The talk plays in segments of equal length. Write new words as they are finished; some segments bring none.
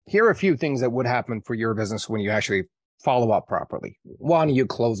here are a few things that would happen for your business when you actually follow up properly. One, you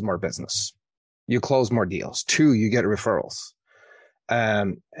close more business. You close more deals. Two, you get referrals.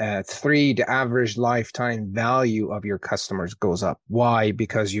 Three, the average lifetime value of your customers goes up. Why?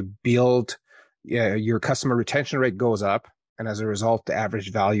 Because you build, your customer retention rate goes up. And as a result, the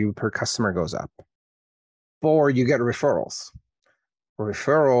average value per customer goes up. Four, you get referrals.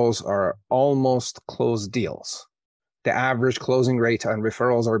 Referrals are almost closed deals. The average closing rate on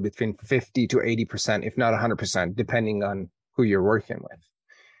referrals are between 50 to 80%, if not 100%, depending on who you're working with.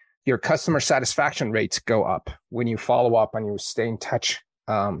 Your customer satisfaction rates go up when you follow up and you stay in touch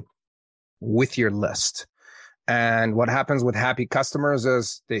with your list. And what happens with happy customers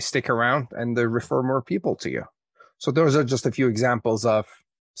is they stick around and they refer more people to you. So those are just a few examples of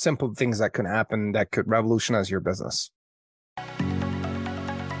simple things that could happen that could revolutionize your business.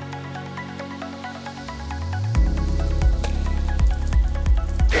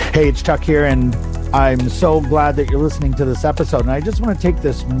 Hey, it's Chuck here, and I'm so glad that you're listening to this episode. And I just want to take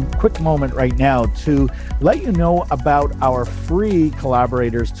this quick moment right now to let you know about our free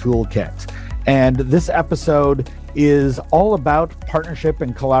Collaborators Toolkit. And this episode is all about partnership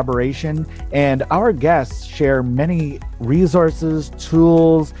and collaboration. And our guests share many resources,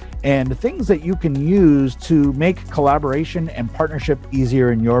 tools, and things that you can use to make collaboration and partnership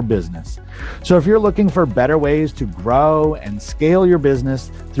easier in your business. So if you're looking for better ways to grow and scale your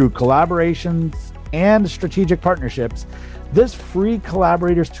business through collaborations and strategic partnerships, this free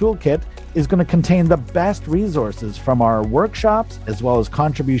Collaborators Toolkit is going to contain the best resources from our workshops as well as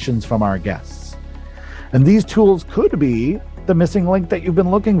contributions from our guests. And these tools could be the missing link that you've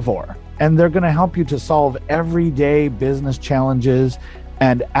been looking for, and they're going to help you to solve everyday business challenges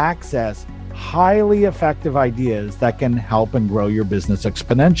and access highly effective ideas that can help and grow your business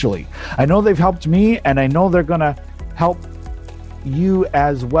exponentially. I know they've helped me, and I know they're going to help you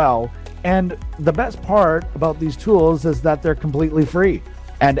as well. And the best part about these tools is that they're completely free.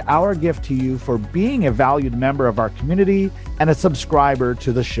 And our gift to you for being a valued member of our community and a subscriber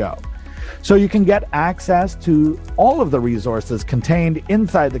to the show. So you can get access to all of the resources contained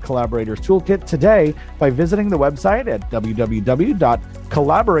inside the Collaborators Toolkit today by visiting the website at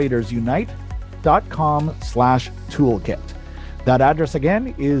www.collaboratorsunite.com/toolkit. That address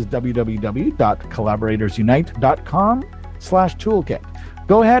again is www.collaboratorsunite.com/toolkit.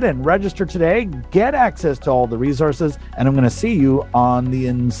 Go ahead and register today, get access to all the resources, and I'm going to see you on the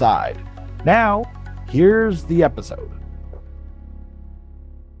inside. Now, here's the episode.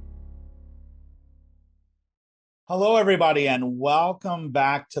 Hello, everybody, and welcome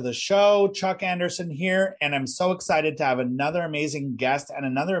back to the show. Chuck Anderson here, and I'm so excited to have another amazing guest and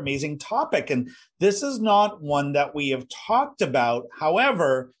another amazing topic. And this is not one that we have talked about.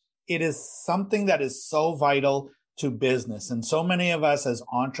 However, it is something that is so vital to business. And so many of us as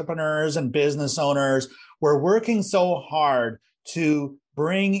entrepreneurs and business owners, we're working so hard to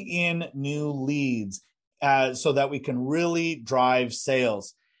bring in new leads so that we can really drive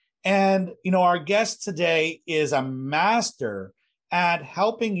sales. And, our guest today is a master at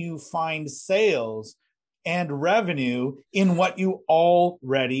helping you find sales and revenue in what you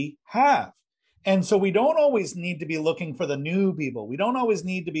already have. And so we don't always need to be looking for the new people. We don't always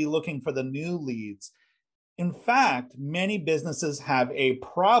need to be looking for the new leads. In fact, many businesses have a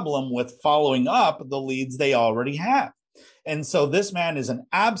problem with following up the leads they already have. And so this man is an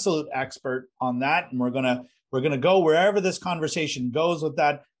absolute expert on that. And we're going to go wherever this conversation goes with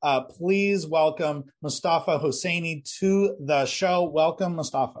that. Please welcome Mostafa Husseini to the show. Welcome,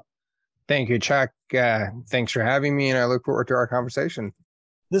 Mostafa. Thank you, Chuck. Thanks for having me, and I look forward to our conversation.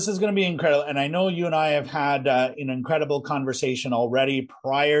 This is going to be incredible. And I know you and I have had an incredible conversation already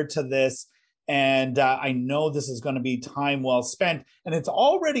prior to this. And I know this is going to be time well spent. And it's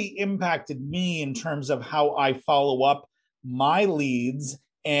already impacted me in terms of how I follow up my leads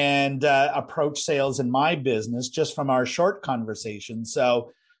and approach sales in my business just from our short conversation. So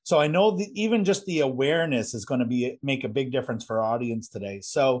I know even just the awareness is going to make a big difference for our audience today.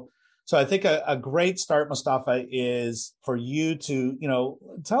 So I think a great start, Mostafa, is for you to,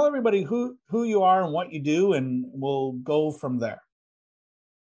 tell everybody who you are and what you do, and we'll go from there.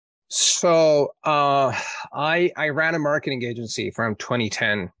 So I ran a marketing agency from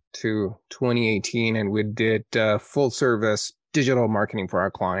 2010 to 2018, and we did full service digital marketing for our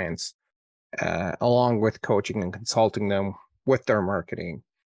clients, along with coaching and consulting them with their marketing.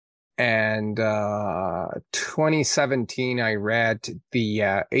 And 2017, I read the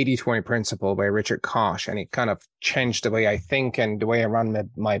 80-20 principle by Richard Koch, and it kind of changed the way I think and the way I run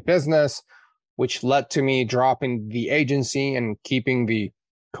my business, which led to me dropping the agency and keeping the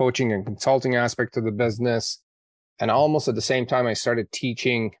coaching and consulting aspect of the business. And almost at the same time, I started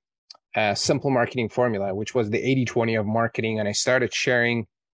teaching a simple marketing formula, which was the 80-20 of marketing. And I started sharing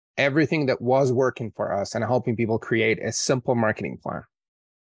everything that was working for us and helping people create a simple marketing plan.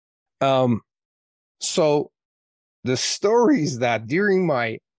 So the stories that during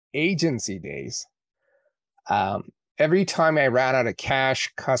my agency days, every time I ran out of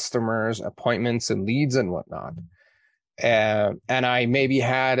cash, customers, appointments, and leads and whatnot, and I maybe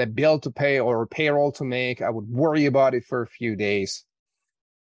had a bill to pay or a payroll to make, I would worry about it for a few days,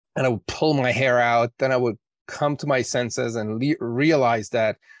 and I would pull my hair out. Then I would come to my senses and realize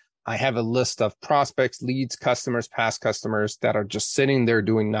that I have a list of prospects, leads, customers, past customers that are just sitting there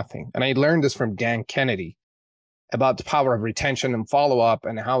doing nothing. And I learned this from Dan Kennedy about the power of retention and follow-up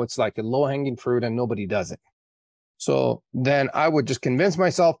and how it's like a low-hanging fruit and nobody does it. So then I would just convince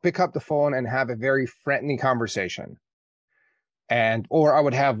myself, pick up the phone and have a very friendly conversation. Or I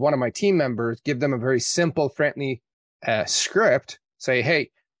would have one of my team members give them a very simple, friendly script, say, hey,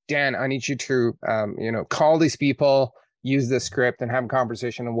 Dan, I need you to, call these people, use this script and have a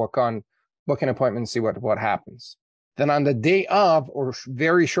conversation and book an appointment and see what happens. Then on the day of or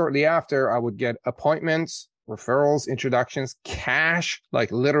very shortly after, I would get appointments, referrals, introductions, cash,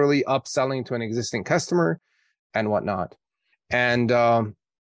 like literally upselling to an existing customer and whatnot. And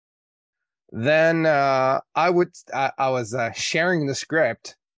then I was sharing the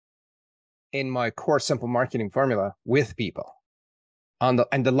script in my core simple marketing formula with people. And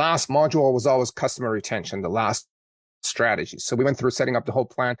the last module was always customer retention, the last strategy. So we went through setting up the whole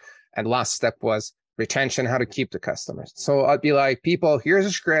plan, and the last step was retention, how to keep the customers. So I'd be like, people, here's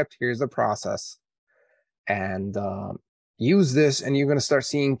a script, here's the process, and use this, and you're going to start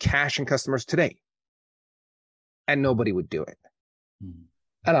seeing cash and customers today. And nobody would do it. Mm-hmm.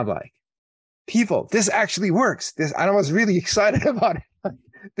 And I'm like, people, this actually works. And I was really excited about it.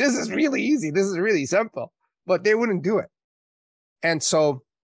 This is really easy. This is really simple, but they wouldn't do it. And so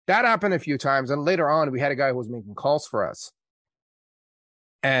that happened a few times. And later on, we had a guy who was making calls for us,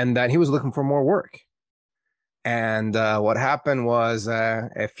 and that he was looking for more work. And what happened was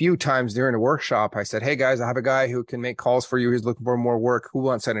a few times during the workshop, I said, hey, guys, I have a guy who can make calls for you. He's looking for more work. Who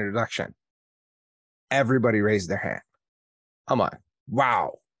wants an introduction? Everybody raised their hand. I'm like,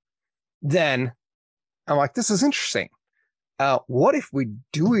 wow. Then I'm like, this is interesting. What if we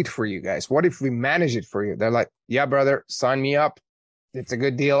do it for you guys? What if we manage it for you? They're like, yeah, brother, sign me up. It's a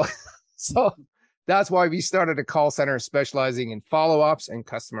good deal. So that's why we started a call center specializing in follow-ups and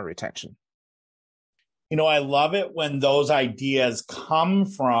customer retention. I love it when those ideas come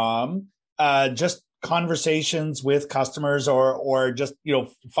from just conversations with customers or just,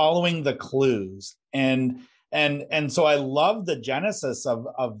 following the clues. And so I love the genesis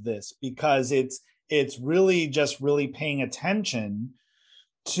of this, because it's really just really paying attention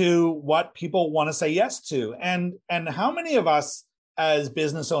to what people want to say yes to. And how many of us as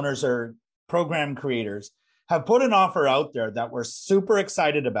business owners or program creators have put an offer out there that we're super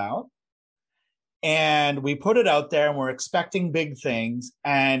excited about, and we put it out there and we're expecting big things,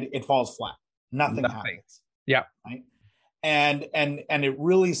 and it falls flat. Nothing happens. Yeah. Right. And it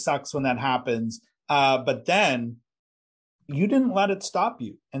really sucks when that happens. But then you didn't let it stop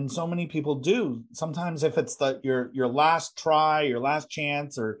you. And so many people do. Sometimes if it's your last try, your last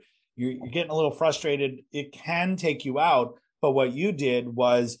chance, or you're getting a little frustrated, it can take you out. But what you did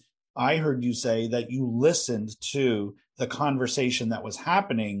was, I heard you say that you listened to the conversation that was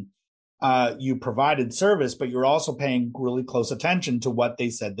happening. You provided service, but you're also paying really close attention to what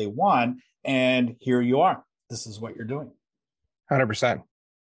they said they want. And here you are. This is what you're doing. 100%.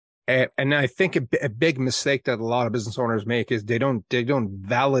 And I think a big mistake that a lot of business owners make is they don't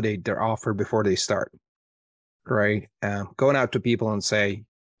validate their offer before they start, right? Going out to people and say,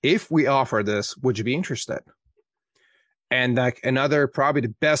 if we offer this, would you be interested? And like another, probably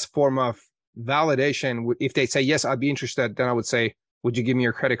the best form of validation, if they say, yes, I'd be interested, then I would say, would you give me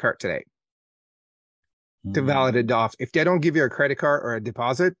your credit card today? To validate the offer. If they don't give you a credit card or a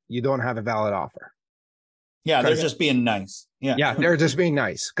deposit, you don't have a valid offer. Yeah, they're just being nice. Yeah, they're just being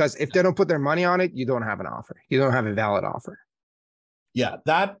nice. Because if they don't put their money on it, you don't have an offer. You don't have a valid offer. Yeah,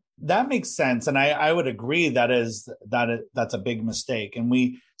 that makes sense. And I would agree that's a big mistake. And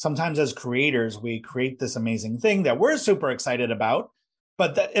we sometimes, as creators, we create this amazing thing that we're super excited about,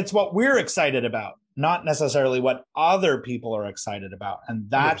 but it's what we're excited about, not necessarily what other people are excited about. And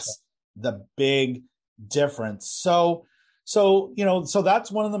that's 100%. The big difference. So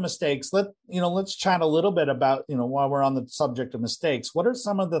that's one of the mistakes. Let's chat a little bit about, while we're on the subject of mistakes, what are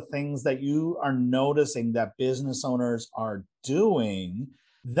some of the things that you are noticing that business owners are doing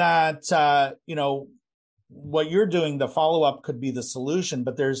that, what you're doing, the follow-up could be the solution,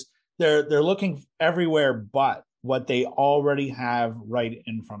 but they're looking everywhere but what they already have right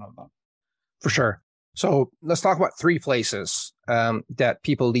in front of them. For sure. So let's talk about three places that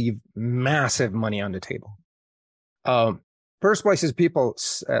people leave massive money on the table. Um, First place is people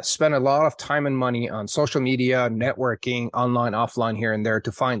spend a lot of time and money on social media, networking, online, offline, here and there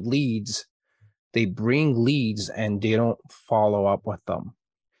to find leads. They bring leads and they don't follow up with them.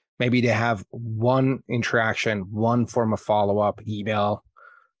 Maybe they have one interaction, one form of follow up, email.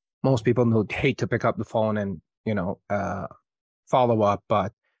 Most people would hate to pick up the phone and, follow up,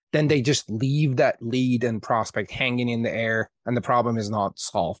 but then they just leave that lead and prospect hanging in the air and the problem is not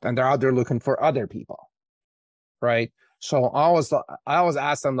solved. And they're out there looking for other people, right? So I always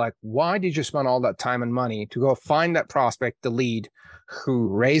ask them, like, why did you spend all that time and money to go find that prospect, the lead, who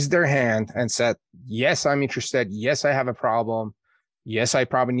raised their hand and said, yes, I'm interested. Yes, I have a problem. Yes, I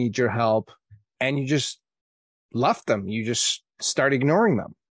probably need your help. And you just left them. You just start ignoring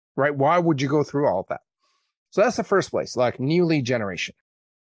them, right? Why would you go through all of that? So that's the first place, like new lead generation.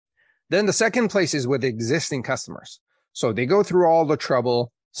 Then the second place is with existing customers. So they go through all the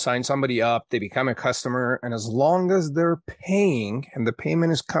trouble, sign somebody up, they become a customer. And as long as they're paying and the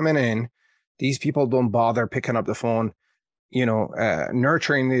payment is coming in, these people don't bother picking up the phone,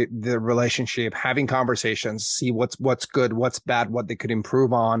 nurturing the relationship, having conversations, see what's good, what's bad, what they could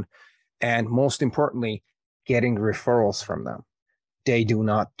improve on. And most importantly, getting referrals from them. They do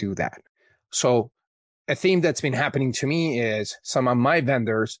not do that. So a theme that's been happening to me is some of my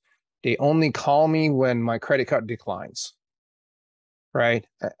vendors, they only call me when my credit card declines. Right?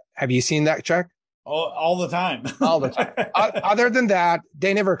 Have you seen that, Chuck? All the time. All the time. Other than that,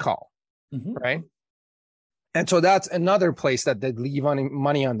 they never call. Mm-hmm. Right? And so that's another place that they leave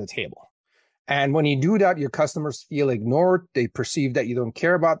money on the table. And when you do that, your customers feel ignored. They perceive that you don't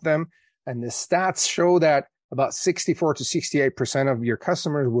care about them. And the stats show that about 64 to 68% of your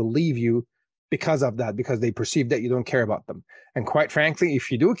customers will leave you because of that, because they perceive that you don't care about them. And quite frankly, if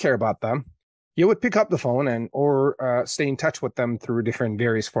you do care about them, you would pick up the phone or stay in touch with them through different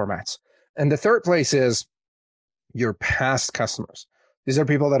various formats. And the third place is your past customers. These are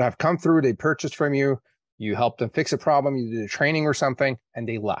people that have come through, they purchased from you, you helped them fix a problem, you did a training or something, and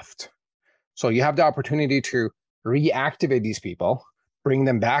they left. So you have the opportunity to reactivate these people, bring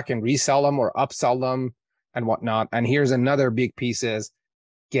them back and resell them or upsell them and whatnot. And here's another big piece is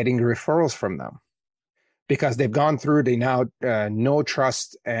getting referrals from them because they've gone through, they now know,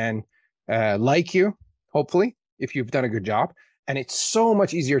 trust, and like you, hopefully, if you've done a good job. And it's so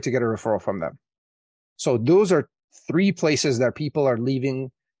much easier to get a referral from them. So those are three places that people are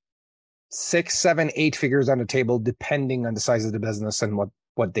leaving 6, 7, 8 figures on the table, depending on the size of the business and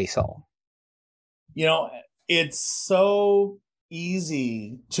what they sell. It's so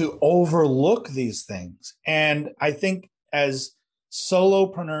easy to overlook these things. And I think as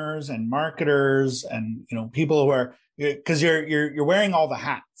solopreneurs and marketers and, people who are, because you're wearing all the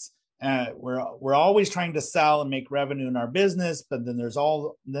hats. We're always trying to sell and make revenue in our business, but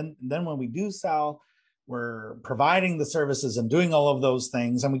then then when we do sell, we're providing the services and doing all of those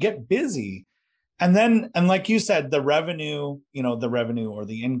things, and we get busy, and like you said, the revenue or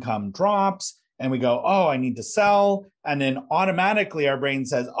the income drops, and we go, oh, I need to sell, and then automatically our brain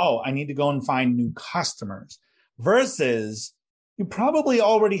says, oh, I need to go and find new customers, versus you probably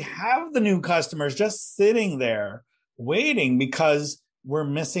already have the new customers just sitting there waiting because we're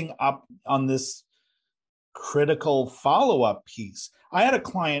missing up on this critical follow-up piece. I had a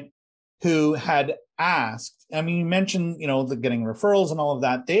client who had asked, you mentioned, the getting referrals and all of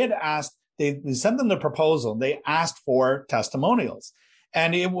that. They had asked, we sent them the proposal. They asked for testimonials.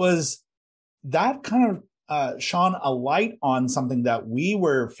 And it was that kind of shone a light on something that we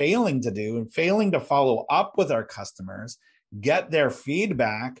were failing to do and failing to follow up with our customers, get their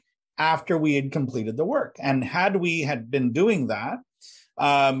feedback after we had completed the work. And had we had been doing that,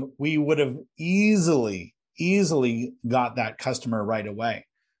 we would have easily got that customer right away.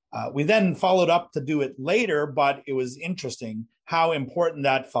 We then followed up to do it later, but it was interesting how important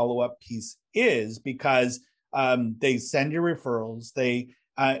that follow-up piece is, because they send you referrals.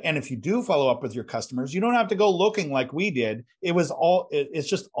 And if you do follow up with your customers, you don't have to go looking like we did. It's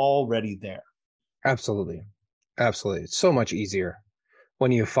just already there. Absolutely. It's so much easier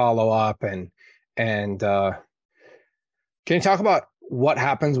when you follow up and can you talk about what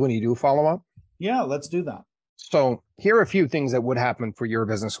happens when you do follow up? Yeah, let's do that. So here are a few things that would happen for your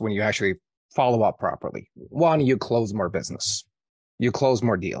business when you actually follow up properly. 1, you close more business. You close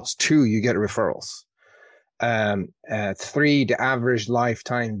more deals. 2, you get referrals. 3, the average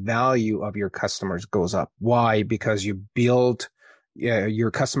lifetime value of your customers goes up. Why? Because you build,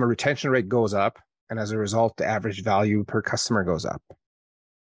 your customer retention rate goes up. And as a result, the average value per customer goes up.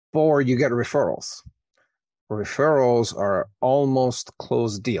 4, you get referrals. Referrals are almost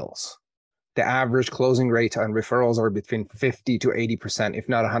closed deals. the average closing rate on referrals are between 50 to 80%, if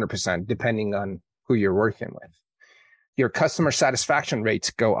not 100%, depending on who you're working with. Your customer satisfaction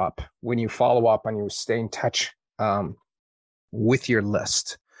rates go up when you follow up and you stay in touch with your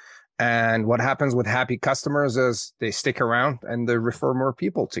list. And what happens with happy customers is they stick around and they refer more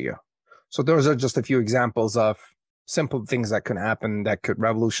people to you. So those are just a few examples of simple things that can happen that could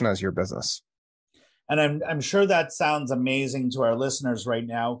revolutionize your business. And I'm sure that sounds amazing to our listeners right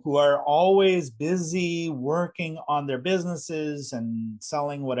now, who are always busy working on their businesses and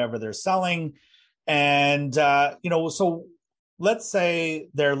selling whatever they're selling. And so let's say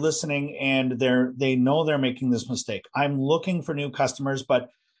they're listening and they know they're making this mistake. I'm looking for new customers, but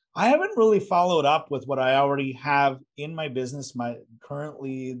I haven't really followed up with what I already have in my business, my current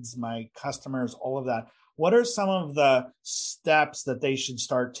leads, my customers, all of that. What are some of the steps that they should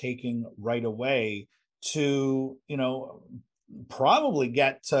start taking right away to, probably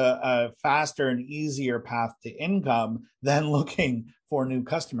get to a faster and easier path to income than looking for new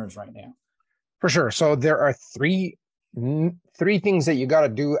customers right now? For sure. So there are three things that you got to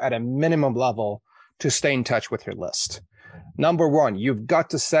do at a minimum level to stay in touch with your list. Number one, you've got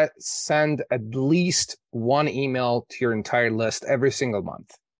to send at least one email to your entire list every single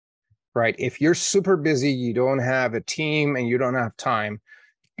month, right? If you're super busy, you don't have a team and you don't have time,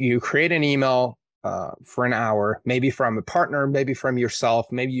 you create an email for an hour, maybe from a partner, maybe from yourself.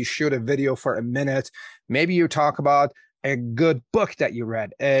 Maybe you shoot a video for a minute. Maybe you talk about a good book that you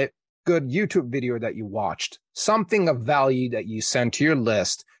read, a good YouTube video that you watched, something of value that you send to your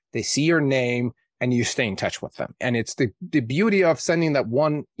list. They see your name and you stay in touch with them. And it's the beauty of sending that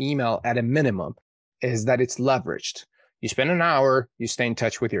one email at a minimum is that it's leveraged. You spend an hour, you stay in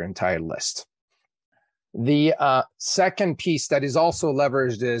touch with your entire list. The second piece that is also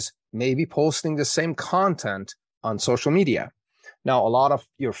leveraged is maybe posting the same content on social media. Now, a lot of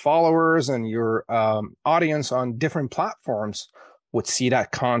your followers and your audience on different platforms would see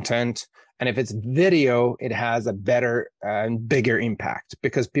that content. And if it's video, it has a better and bigger impact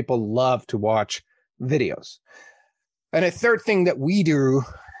because people love to watch videos. And a third thing that we do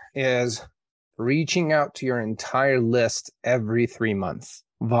is reaching out to your entire list every 3 months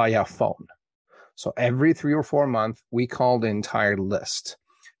via phone. So every 3 or 4 months, we call the entire list.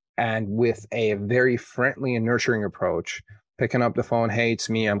 And with a very friendly and nurturing approach, picking up the phone, hey, it's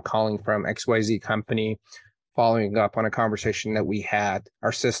me, I'm calling from XYZ company, following up on a conversation that we had.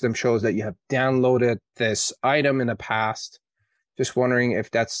 Our system shows that you have downloaded this item in the past. Just wondering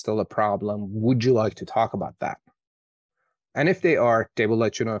if that's still a problem. Would you like to talk about that? And if they are, they will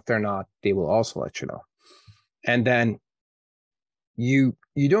let you know. If they're not, they will also let you know. And then you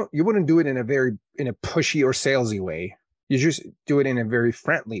wouldn't do it in a pushy or salesy way. You just do it in a very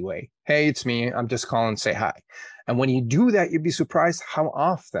friendly way. Hey, it's me. I'm just calling to say hi. And when you do that, you'd be surprised how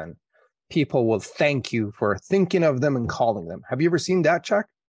often people will thank you for thinking of them and calling them. Have you ever seen that, Chuck?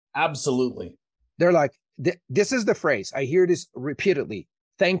 Absolutely. They're like, this is the phrase. I hear this repeatedly.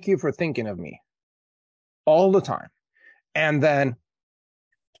 Thank you for thinking of me. All the time. And then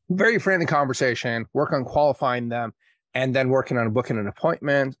very friendly conversation, work on qualifying them, and then working on booking an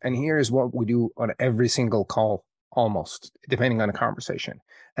appointment. And here's what we do on every single call, almost, depending on the conversation.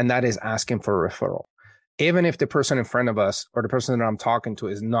 And that is asking for a referral. Even if the person in front of us or the person that I'm talking to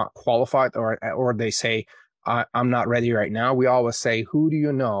is not qualified or they say, I'm not ready right now, we always say, who do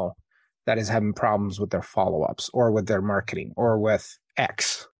you know that is having problems with their follow-ups or with their marketing or with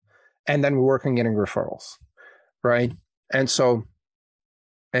X? And then we work on getting referrals, right? And so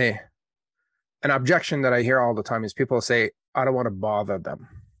an objection that I hear all the time is people say, I don't want to bother them.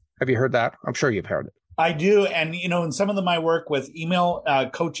 Have you heard that? I'm sure you've heard it. I do. And, in some of them I work with email,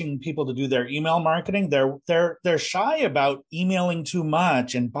 coaching people to do their email marketing. They're shy about emailing too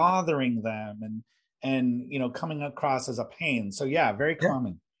much and bothering them and coming across as a pain. So yeah, very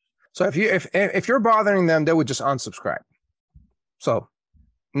common. So if you're bothering them, they would just unsubscribe. So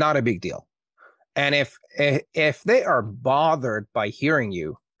not a big deal. And if they are bothered by hearing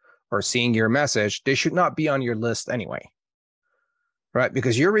you or seeing your message, they should not be on your list anyway. Right?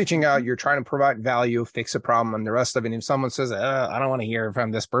 Because you're reaching out, you're trying to provide value, fix a problem, and the rest of it. If someone says, I don't want to hear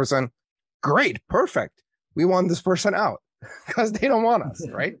from this person, great, perfect. We want this person out because they don't want us,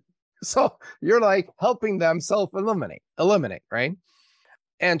 right? So you're like helping them self-eliminate, right?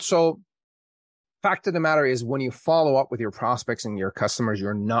 And so fact of the matter is when you follow up with your prospects and your customers,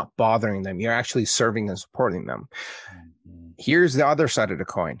 you're not bothering them. You're actually serving and supporting them. Here's the other side of the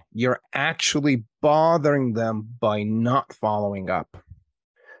coin. You're actually bothering them by not following up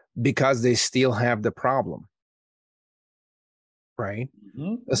because they still have the problem, right?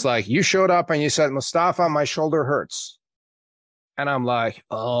 Mm-hmm. It's like you showed up and you said, Mostafa, my shoulder hurts. And I'm like,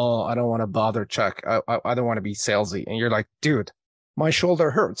 oh, I don't want to bother Chuck. I don't want to be salesy. And you're like, dude, my shoulder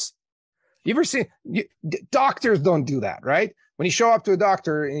hurts. You ever see doctors don't do that, right? When you show up to a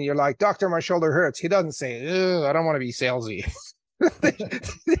doctor and you're like, doctor, my shoulder hurts. He doesn't say, I don't want to be salesy.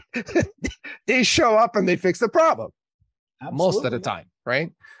 They show up and they fix the problem. Absolutely. Most of the time,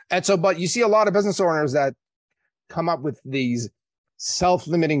 right? And so, but you see a lot of business owners that come up with these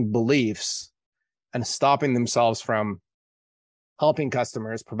self-limiting beliefs and stopping themselves from helping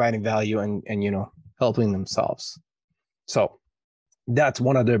customers, providing value, and helping themselves. So that's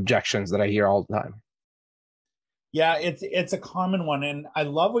one of the objections that I hear all the time. Yeah, it's a common one. And I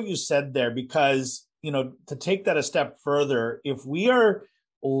love what you said there, because, to take that a step further, if we are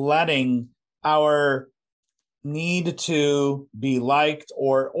letting our need to be liked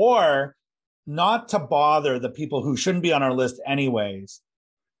or not to bother the people who shouldn't be on our list anyways,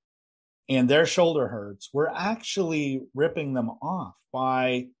 and their shoulder hurts, we're actually ripping them off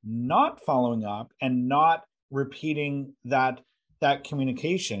by not following up and not repeating that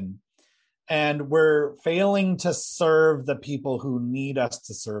communication. And we're failing to serve the people who need us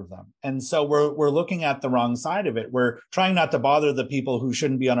to serve them. And so we're looking at the wrong side of it. We're trying not to bother the people who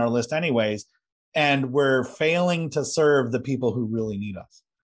shouldn't be on our list anyways, and we're failing to serve the people who really need us.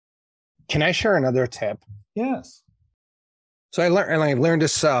 Can I share another tip? Yes. So I learned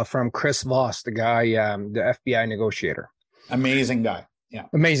this from Chris Voss, the guy, the FBI negotiator. Amazing guy. Yeah.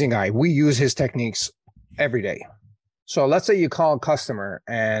 Amazing guy. We use his techniques every day. So let's say you call a customer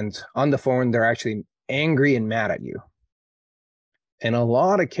and on the phone, they're actually angry and mad at you. In a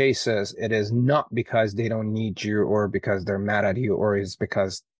lot of cases, it is not because they don't need you or because they're mad at you or it's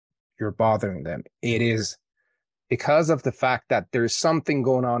because you're bothering them. It is because of the fact that there's something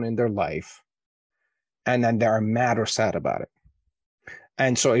going on in their life and then they're mad or sad about it.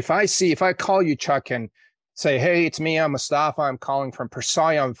 And so if I call you, Chuck, and say, hey, it's me, I'm Mostafa, I'm calling from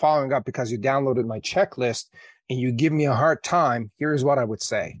Persaya, I'm following up because you downloaded my checklist and you give me a hard time, here's what I would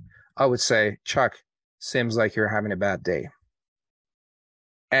say. I would say, Chuck, seems like you're having a bad day.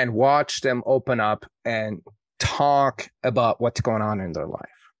 And watch them open up and talk about what's going on in their life.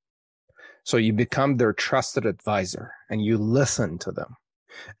 So you become their trusted advisor and you listen to them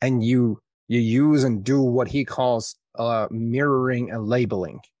and you use and do what he calls mirroring and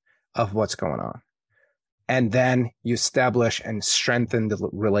labeling of what's going on. And then you establish and strengthen the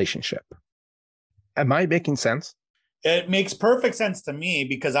relationship. Am I making sense? It makes perfect sense to me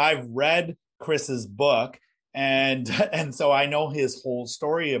because I've read Chris's book and so I know his whole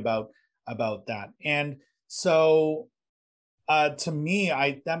story about that. And so to me,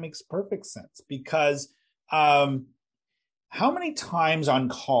 that makes perfect sense because how many times on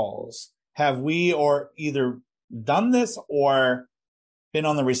calls have we or either done this or been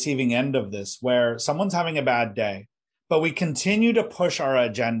on the receiving end of this where someone's having a bad day, but we continue to push our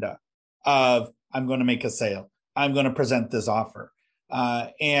agenda of I'm going to make a sale. I'm going to present this offer.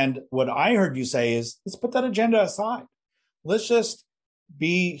 And what I heard you say is let's put that agenda aside. Let's just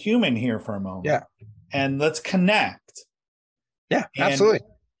be human here for a moment. Yeah. And let's connect. Yeah, absolutely.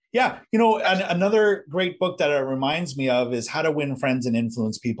 Yeah. Another great book that it reminds me of is How to Win Friends and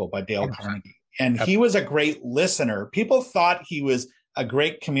Influence People by Dale Carnegie. And he was a great listener. People thought he was a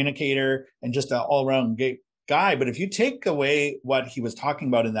great communicator and just an all-around great guy. But if you take away what he was talking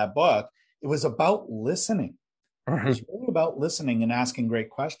about in that book, it was about listening. Mm-hmm. It was really about listening and asking great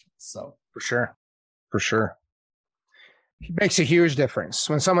questions. So for sure. It makes a huge difference.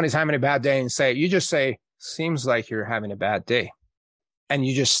 When someone is having a bad day and you just say, seems like you're having a bad day. And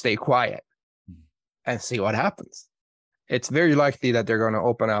you just stay quiet and see what happens. It's very likely that they're going to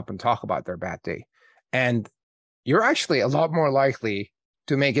open up and talk about their bad day. And you're actually a lot more likely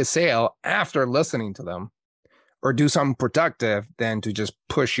to make a sale after listening to them or do something productive than to just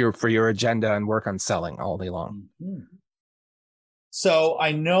push for your agenda and work on selling all day long. Mm-hmm. So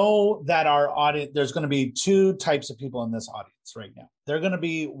I know that our audience, there's going to be two types of people in this audience right now. They're going to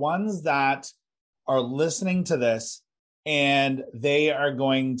be ones that are listening to this and they are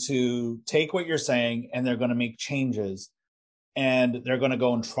going to take what you're saying and they're going to make changes and they're going to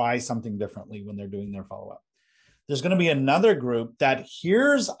go and try something differently when they're doing their follow-up. There's going to be another group that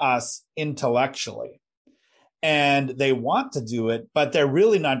hears us intellectually and they want to do it, but they're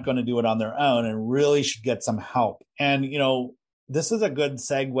really not going to do it on their own and really should get some help. And, this is a good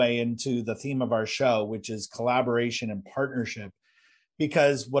segue into the theme of our show, which is collaboration and partnership.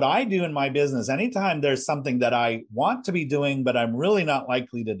 Because what I do in my business, anytime there's something that I want to be doing, but I'm really not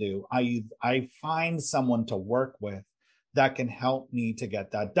likely to do, I find someone to work with that can help me to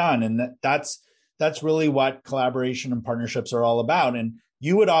get that done. And that's really what collaboration and partnerships are all about. And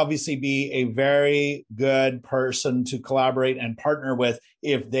you would obviously be a very good person to collaborate and partner with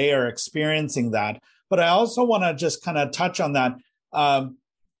if they are experiencing that. But I also want to just kind of touch on that,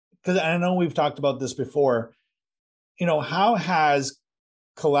 because I know we've talked about this before. How has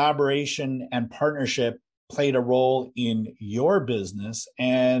collaboration and partnership played a role in your business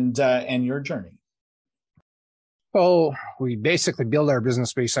and your journey? Well, we basically build our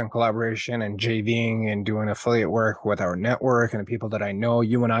business based on collaboration and JVing and doing affiliate work with our network and the people that I know.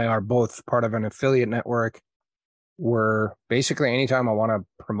 You and I are both part of an affiliate network where basically anytime I want to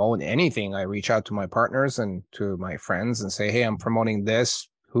promote anything, I reach out to my partners and to my friends and say, hey, I'm promoting this.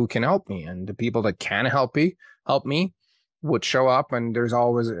 Who can help me? And the people that can help me would show up. And there's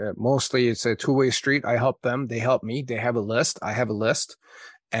always, mostly it's a two-way street. I help them. They help me. They have a list. I have a list.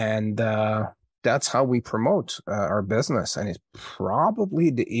 And, that's how we promote our business. And it's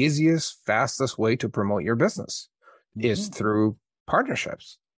probably the easiest, fastest way to promote your business is through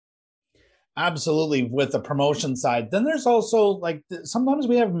partnerships. Absolutely. With the promotion side, then there's also sometimes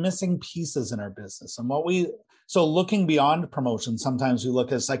we have missing pieces in our business. And so looking beyond promotion, sometimes we look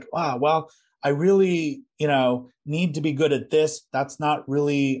at it's like, well, I really, need to be good at this. That's not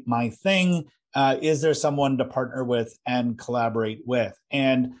really my thing. Is there someone to partner with and collaborate with?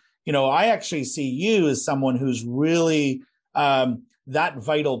 And I actually see you as someone who's really that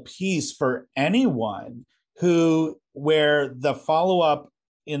vital piece for anyone where the follow-up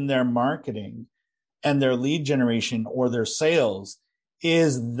in their marketing and their lead generation or their sales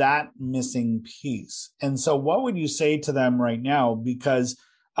is that missing piece. And so what would you say to them right now? Because,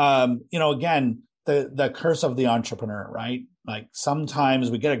 again, the curse of the entrepreneur, right? Like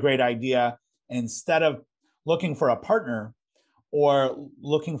sometimes we get a great idea, and instead of looking for a partner, or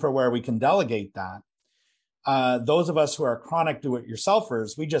looking for where we can delegate that. Those of us who are chronic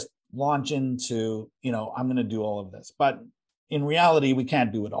do-it-yourselfers, we just launch into, I'm going to do all of this. But in reality, we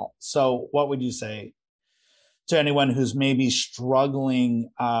can't do it all. So what would you say to anyone who's maybe struggling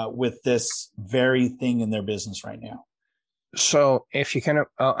with this very thing in their business right now? So if you can,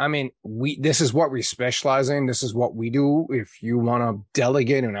 this is what we specialize in. This is what we do. If you want to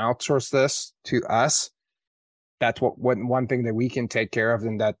delegate and outsource this to us, that's one thing that we can take care of,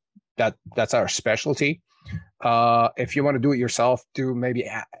 and that's our specialty. If you want to do it yourself, maybe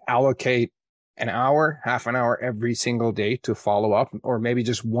allocate an hour, half an hour every single day to follow up, or maybe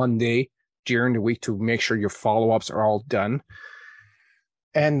just one day during the week to make sure your follow-ups are all done.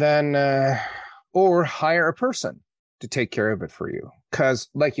 And then, or hire a person to take care of it for you. Because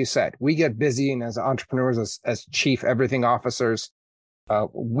like you said, we get busy, and as entrepreneurs, as chief everything officers,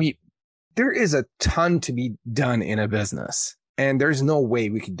 there is a ton to be done in a business, and there's no way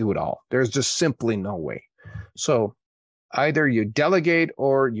we could do it all. There's just simply no way. So either you delegate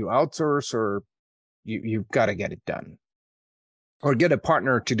or you outsource, or you've got to get it done, or get a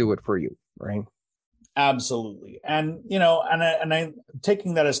partner to do it for you, right? Absolutely. And, I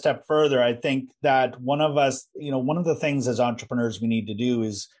taking that a step further, I think that one of the things as entrepreneurs we need to do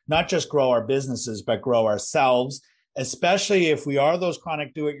is not just grow our businesses, but grow ourselves, especially if we are those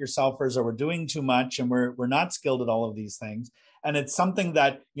chronic do-it-yourselfers, or we're doing too much and we're not skilled at all of these things. And it's something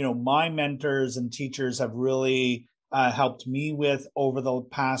that, my mentors and teachers have really helped me with over the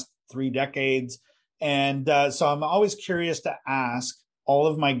past 3 decades. And so I'm always curious to ask all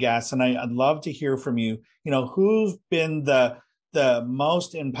of my guests, and I'd love to hear from you, who've been the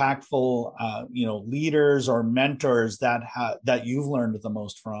most impactful, leaders or mentors that you've learned the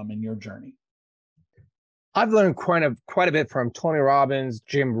most from in your journey? I've learned quite a bit from Tony Robbins,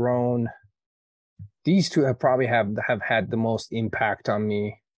 Jim Rohn. These two have probably have had the most impact on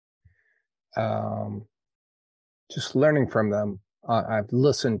me. Just learning from them. I've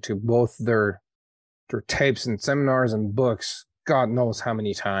listened to both their tapes and seminars and books, God knows how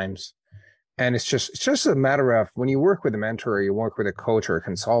many times. And it's just a matter of when you work with a mentor, or you work with a coach or a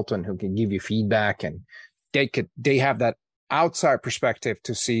consultant who can give you feedback, and they have that outside perspective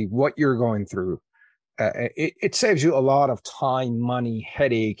to see what you're going through. It saves you a lot of time, money,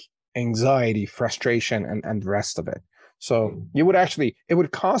 headache, anxiety, frustration, and the rest of it. So it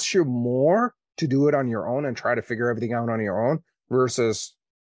would cost you more to do it on your own and try to figure everything out on your own versus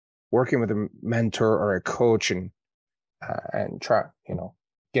working with a mentor or a coach and try,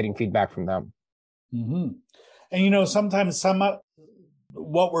 getting feedback from them. Mm-hmm. And, sometimes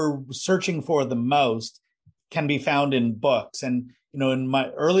what we're searching for the most can be found in books. And, in my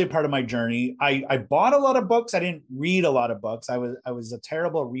early part of my journey, I bought a lot of books. I didn't read a lot of books. I was a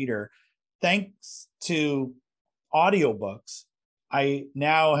terrible reader. Thanks to audiobooks, I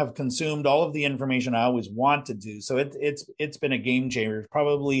now have consumed all of the information I always wanted to. So it's been a game changer.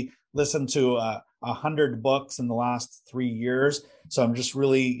 Probably listened to 100 books in the last 3 years. So I'm just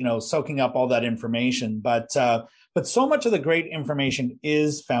really, soaking up all that information. But so much of the great information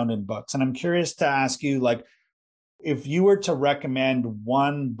is found in books. And I'm curious to ask you, like, if you were to recommend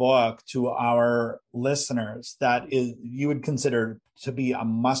one book to our listeners that you would consider to be a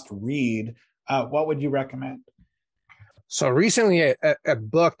must read, what would you recommend? So recently, a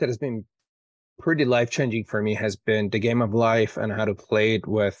book that has been pretty life-changing for me has been The Game of Life and How to Play It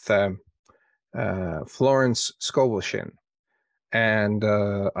with Florence Scovel. And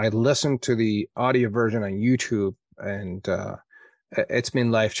I listened to the audio version on YouTube, and it's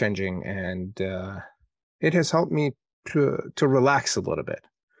been life-changing, and it has helped me to relax a little bit.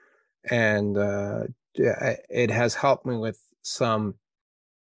 And it has helped me with some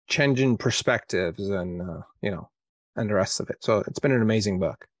changing perspectives and, and the rest of it. So it's been an amazing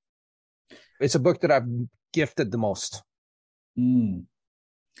book. It's a book that I've gifted the most. And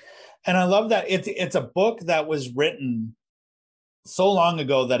I love that it's a book that was written so long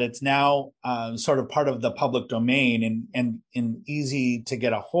ago that it's now sort of part of the public domain and easy to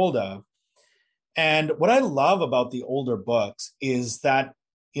get a hold of. And what I love about the older books is that,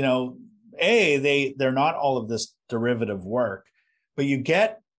 they're not all of this derivative work, but you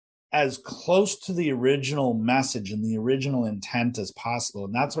get as close to the original message and the original intent as possible.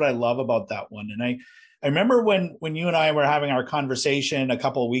 And that's what I love about that one. And I remember when you and I were having our conversation a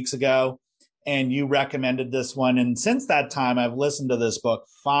couple of weeks ago, and you recommended this one. And since that time, I've listened to this book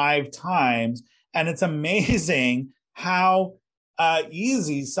 5 times, and it's amazing how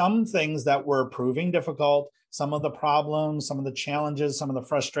easy some things that were proving difficult, some of the problems, some of the challenges, some of the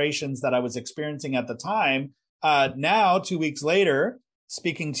frustrations that I was experiencing at the time, now 2 weeks later,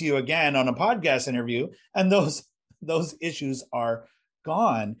 speaking to you again on a podcast interview, and those issues are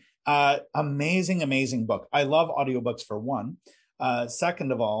gone. Amazing book. I love audiobooks for one.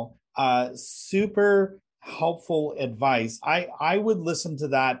 Second of all, super helpful advice. I would listen to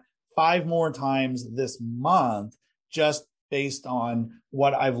that 5 more times this month, just based on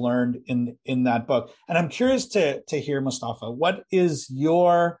what I've learned in that book. And I'm curious to hear, Mostafa, what is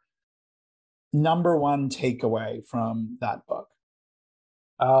your number one takeaway from that book?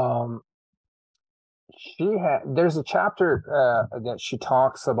 There's a chapter that she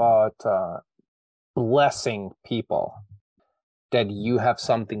talks about blessing people that you have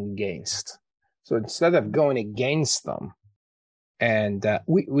something against. So instead of going against them, and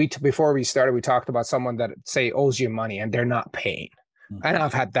we before we started, we talked about someone that say owes you money and they're not paying. Mm-hmm. And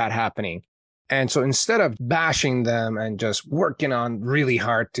I've had that happening. And so instead of bashing them and just working on really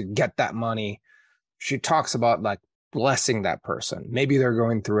hard to get that money, she talks about like blessing that person. Maybe they're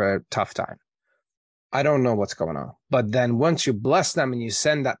going through a tough time. I don't know what's going on. But then once you bless them and you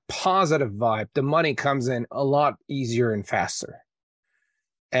send that positive vibe, the money comes in a lot easier and faster.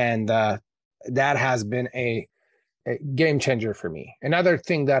 And that has been a game changer for me. Another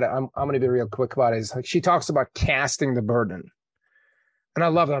thing that I'm going to be real quick about is like, she talks about casting the burden. And I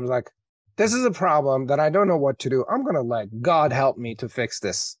love that. I'm like, this is a problem that I don't know what to do. I'm going to let God help me to fix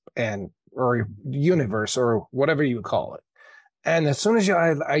this, or universe, or whatever you call it. And as soon as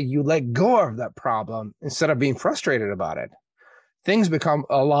you let go of that problem, instead of being frustrated about it, things become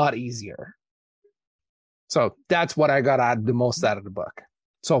a lot easier. So that's what I got the most out of the book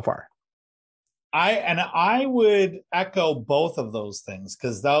so far. I would echo both of those things,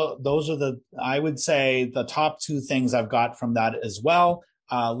 because those are I would say the top 2 things I've got from that as well.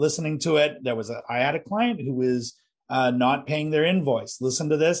 Listening to it, I had a client who was not paying their invoice. Listen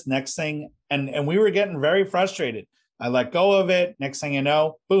to this, next thing, and we were getting very frustrated. I let go of it. Next thing you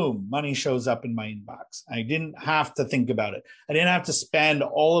know, boom, money shows up in my inbox. I didn't have to think about it. I didn't have to spend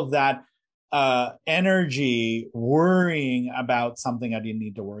all of that energy worrying about something I didn't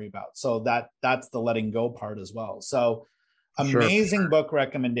need to worry about. So that's the letting go part as well. So amazing book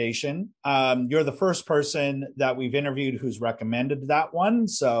recommendation. You're the first person that we've interviewed who's recommended that one.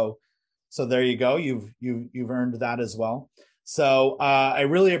 So there you go. You've earned that as well. So I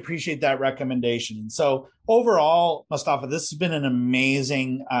really appreciate that recommendation. So overall, Mostafa, this has been an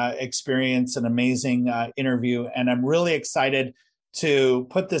amazing experience, an amazing interview, and I'm really excited to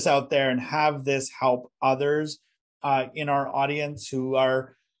put this out there and have this help others in our audience who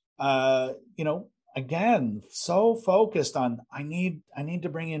are, again, so focused on, I need to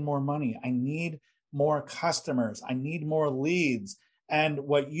bring in more money. I need more customers. I need more leads. And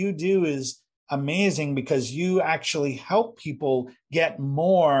what you do is amazing, because you actually help people get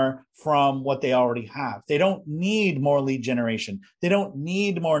more from what they already have. They don't need more lead generation. They don't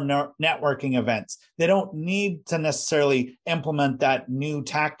need more networking events. They don't need to necessarily implement that new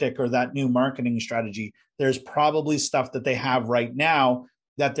tactic or that new marketing strategy. There's probably stuff that they have right now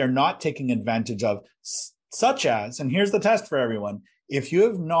that they're not taking advantage of, such as, and here's the test for everyone, if you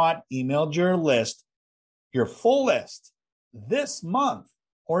have not emailed your list, your full list this month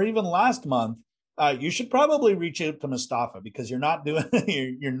or even last month, you should probably reach out to Mostafa, because you're not doing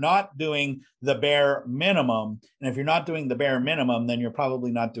the bare minimum. And if you're not doing the bare minimum, then you're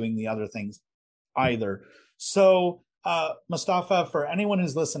probably not doing the other things either. So Mostafa, for anyone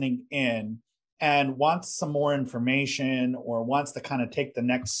who's listening in and wants some more information or wants to kind of take the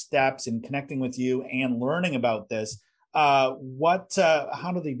next steps in connecting with you and learning about this, how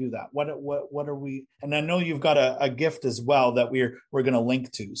do they do that? What are we? And I know you've got a gift as well that we're going to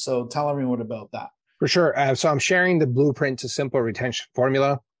link to. So tell everyone about that. For sure. So I'm sharing the blueprint to simple retention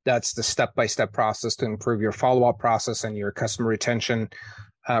formula. That's the step-by-step process to improve your follow-up process and your customer retention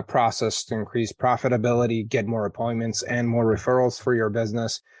process to increase profitability, get more appointments and more referrals for your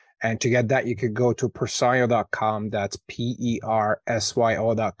business. And to get that, you could go to persyo.com. That's persyo.com/V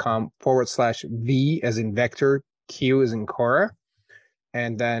as in Vector, Q as in Cora.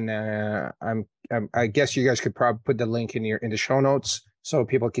 And then I guess you guys could probably put the link in the show notes so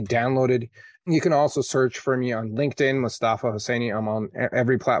people can download it. You can also search for me on LinkedIn, Mostafa Husseini. I'm on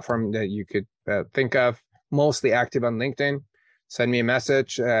every platform that you could think of, mostly active on LinkedIn. Send me a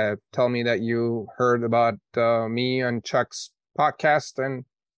message. Tell me that you heard about me on Chuck's podcast, and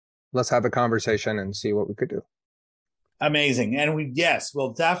let's have a conversation and see what we could do. Amazing. And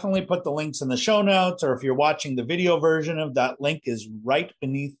we'll definitely put the links in the show notes, or if you're watching the video version of that, link is right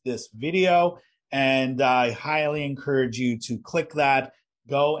beneath this video. And I highly encourage you to click that,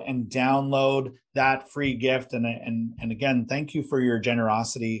 go and download that free gift. And again, thank you for your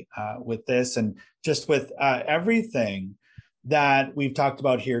generosity with this and just with everything that we've talked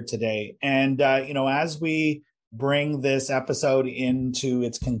about here today. And, as we bring this episode into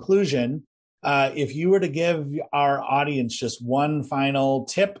its conclusion, if you were to give our audience just one final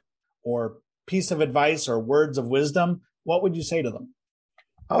tip or piece of advice or words of wisdom, what would you say to them?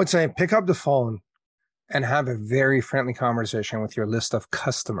 I would say pick up the phone and have a very friendly conversation with your list of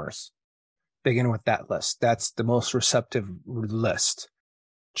customers. Begin with that list. That's the most receptive list.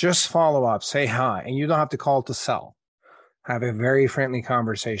 Just follow up, say hi, and you don't have to call to sell. Have a very friendly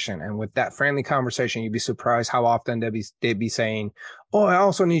conversation. And with that friendly conversation, you'd be surprised how often they'd be saying, oh, I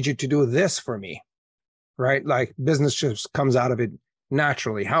also need you to do this for me, right? Like business just comes out of it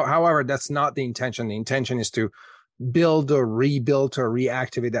naturally. However, that's not the intention. The intention is to build or rebuild or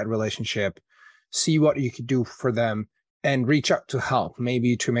reactivate that relationship, see what you could do for them, and reach out to help,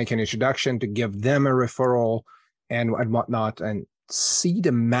 maybe to make an introduction, to give them a referral and whatnot, and see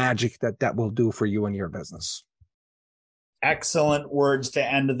the magic that will do for you and your business. Excellent words to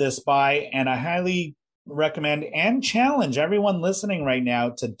end this by. And I highly recommend and challenge everyone listening right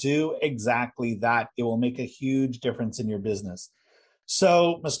now to do exactly that. It will make a huge difference in your business.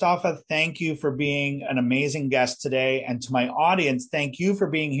 So, Mostafa, thank you for being an amazing guest today. And to my audience, thank you for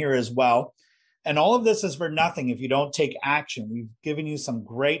being here as well. And all of this is for nothing if you don't take action. We've given you some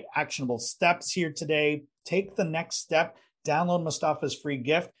great actionable steps here today. Take the next step, download Mostafa's free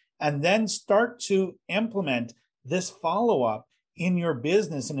gift, and then start to implement this follow-up in your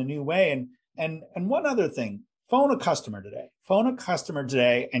business in a new way. And one other thing, phone a customer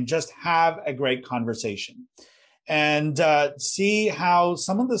today and just have a great conversation and see how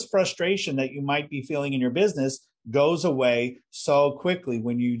some of this frustration that you might be feeling in your business goes away so quickly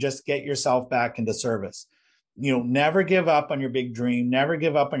when you just get yourself back into service. Never give up on your big dream, never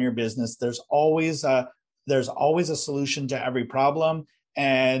give up on your business. There's always a solution to every problem.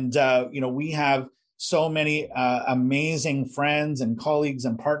 And we have so many amazing friends and colleagues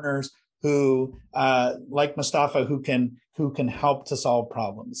and partners who, like Mostafa, who can help to solve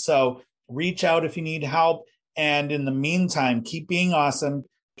problems. So reach out if you need help. And in the meantime, keep being awesome.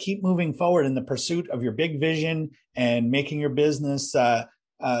 Keep moving forward in the pursuit of your big vision and making your business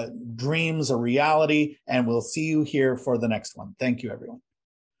dreams a reality. And we'll see you here for the next one. Thank you, everyone.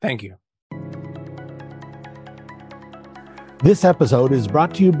 Thank you. This episode is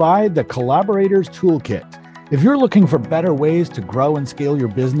brought to you by the Collaborators Toolkit. If you're looking for better ways to grow and scale your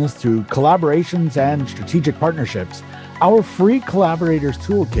business through collaborations and strategic partnerships, our free Collaborators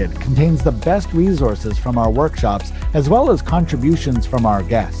Toolkit contains the best resources from our workshops as well as contributions from our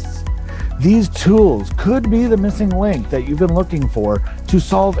guests. These tools could be the missing link that you've been looking for to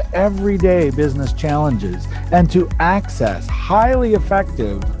solve everyday business challenges and to access highly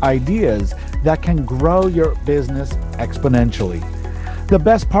effective ideas that can grow your business exponentially. The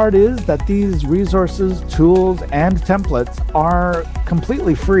best part is that these resources, tools, and templates are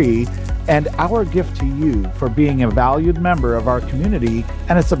completely free and our gift to you for being a valued member of our community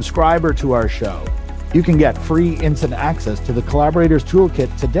and a subscriber to our show. You can get free instant access to the Collaborators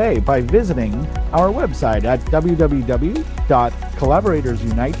Toolkit today by visiting our website at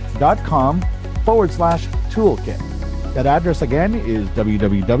www.collaboratorsunite.com/toolkit. That address again is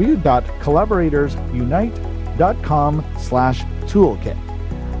www.collaboratorsunite.com/toolkit.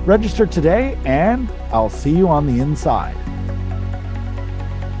 Register today, and I'll see you on the inside.